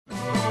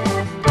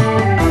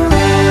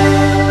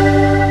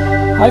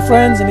Hi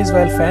friends and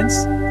Israel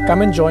fans,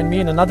 come and join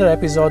me in another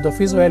episode of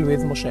Israel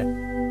with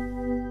Moshe.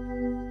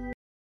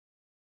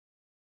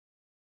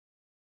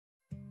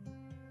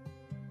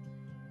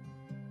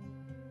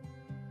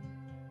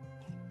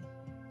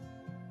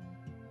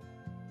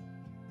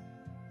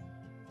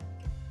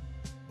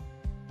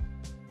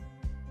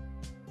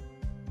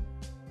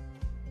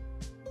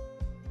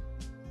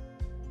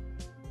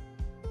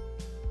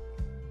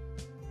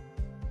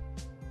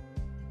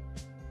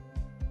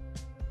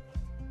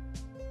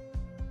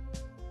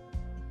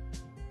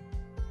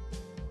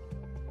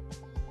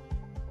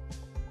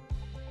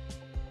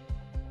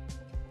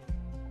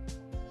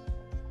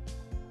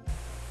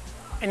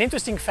 An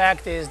interesting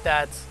fact is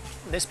that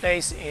this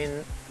place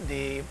in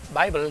the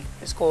Bible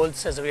is called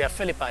Caesarea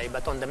Philippi,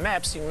 but on the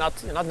maps you're not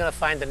going to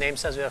find the name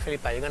Caesarea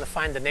Philippi. You're going to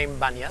find the name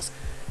Banias,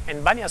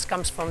 and Banias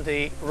comes from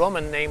the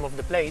Roman name of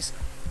the place.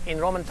 In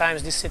Roman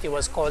times, this city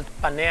was called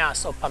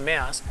Paneas or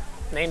Pameas,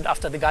 named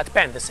after the god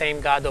Pan, the same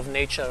god of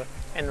nature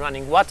and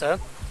running water.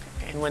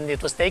 And when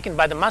it was taken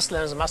by the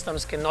Muslims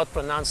cannot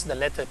pronounce the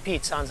letter P.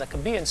 It sounds like a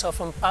B, and so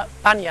from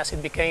Panias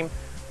it became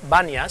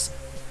Banias.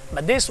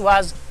 But this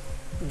was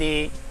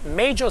the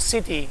major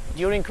city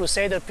during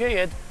Crusader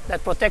period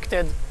that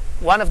protected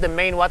one of the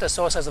main water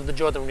sources of the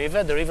Jordan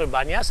River, the river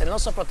Banias, and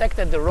also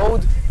protected the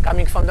road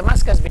coming from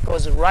Damascus,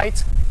 because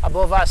right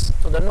above us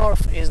to the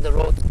north is the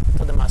road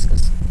to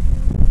Damascus.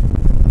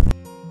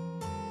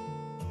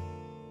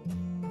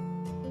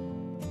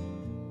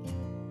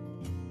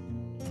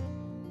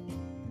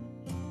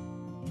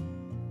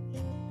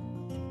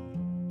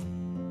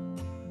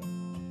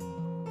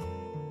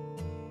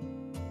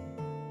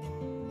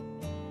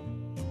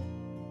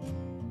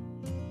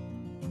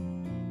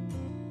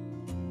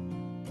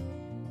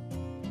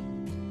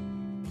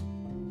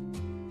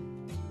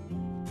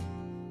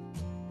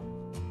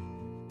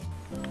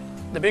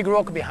 The big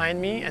rock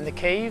behind me and the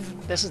cave,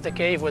 this is the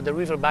cave where the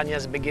river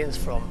Banias begins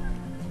from.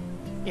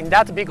 In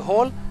that big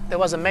hole, there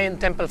was a main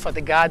temple for the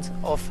god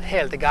of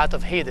hell, the god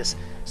of Hades.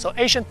 So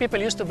ancient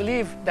people used to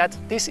believe that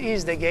this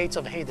is the gates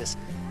of Hades.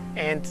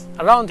 And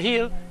around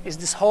here is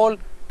this whole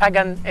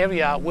pagan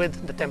area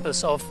with the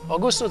temples of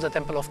Augustus, the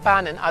temple of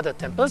Pan, and other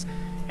temples.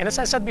 And as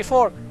I said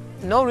before,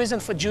 no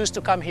reason for Jews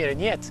to come here. And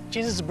yet,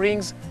 Jesus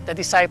brings the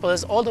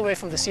disciples all the way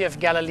from the Sea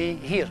of Galilee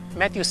here.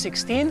 Matthew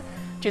 16,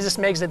 Jesus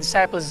makes the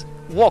disciples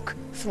walk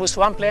through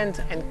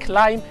swampland and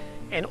climb,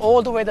 and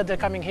all the way that they're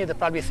coming here, they're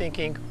probably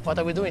thinking, what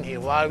are we doing here?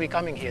 Why are we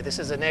coming here? This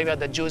is an area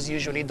that Jews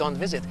usually don't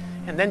visit.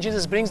 And then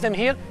Jesus brings them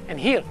here, and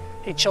here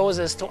he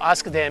chooses to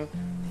ask them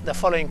the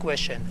following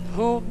question: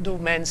 who do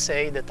men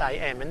say that I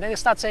am? And then they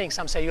start saying,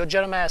 some say you're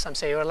Jeremiah, some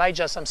say you're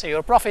Elijah, some say you're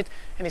a prophet.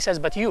 And he says,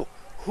 but you,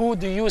 who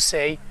do you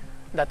say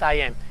that I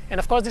am? And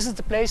of course, this is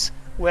the place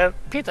where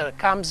Peter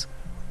comes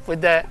with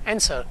the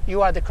answer: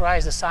 you are the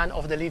Christ, the Son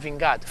of the living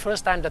God.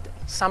 First time that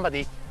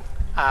somebody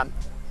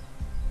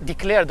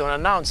declared or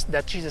announced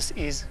that Jesus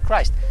is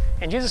Christ.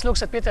 And Jesus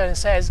looks at Peter and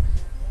says,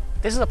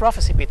 this is a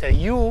prophecy, Peter.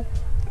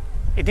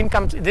 It didn't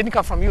come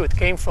from you. It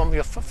came from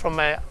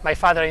my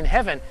Father in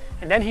heaven.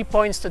 And then he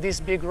points to this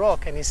big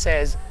rock and he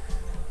says,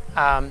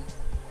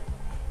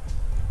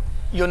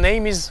 your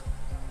name is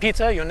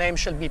Peter. Your name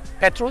shall be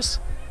Petrus,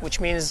 which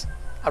means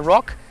a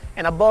rock.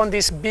 And upon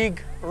this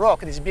big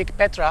rock, this big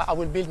Petra, I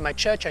will build my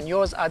church, and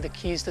yours are the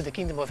keys to the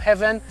kingdom of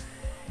heaven.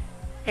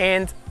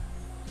 And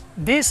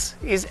this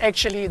is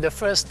actually the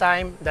first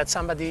time that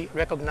somebody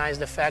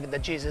recognized the fact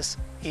that Jesus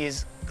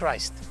is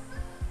Christ.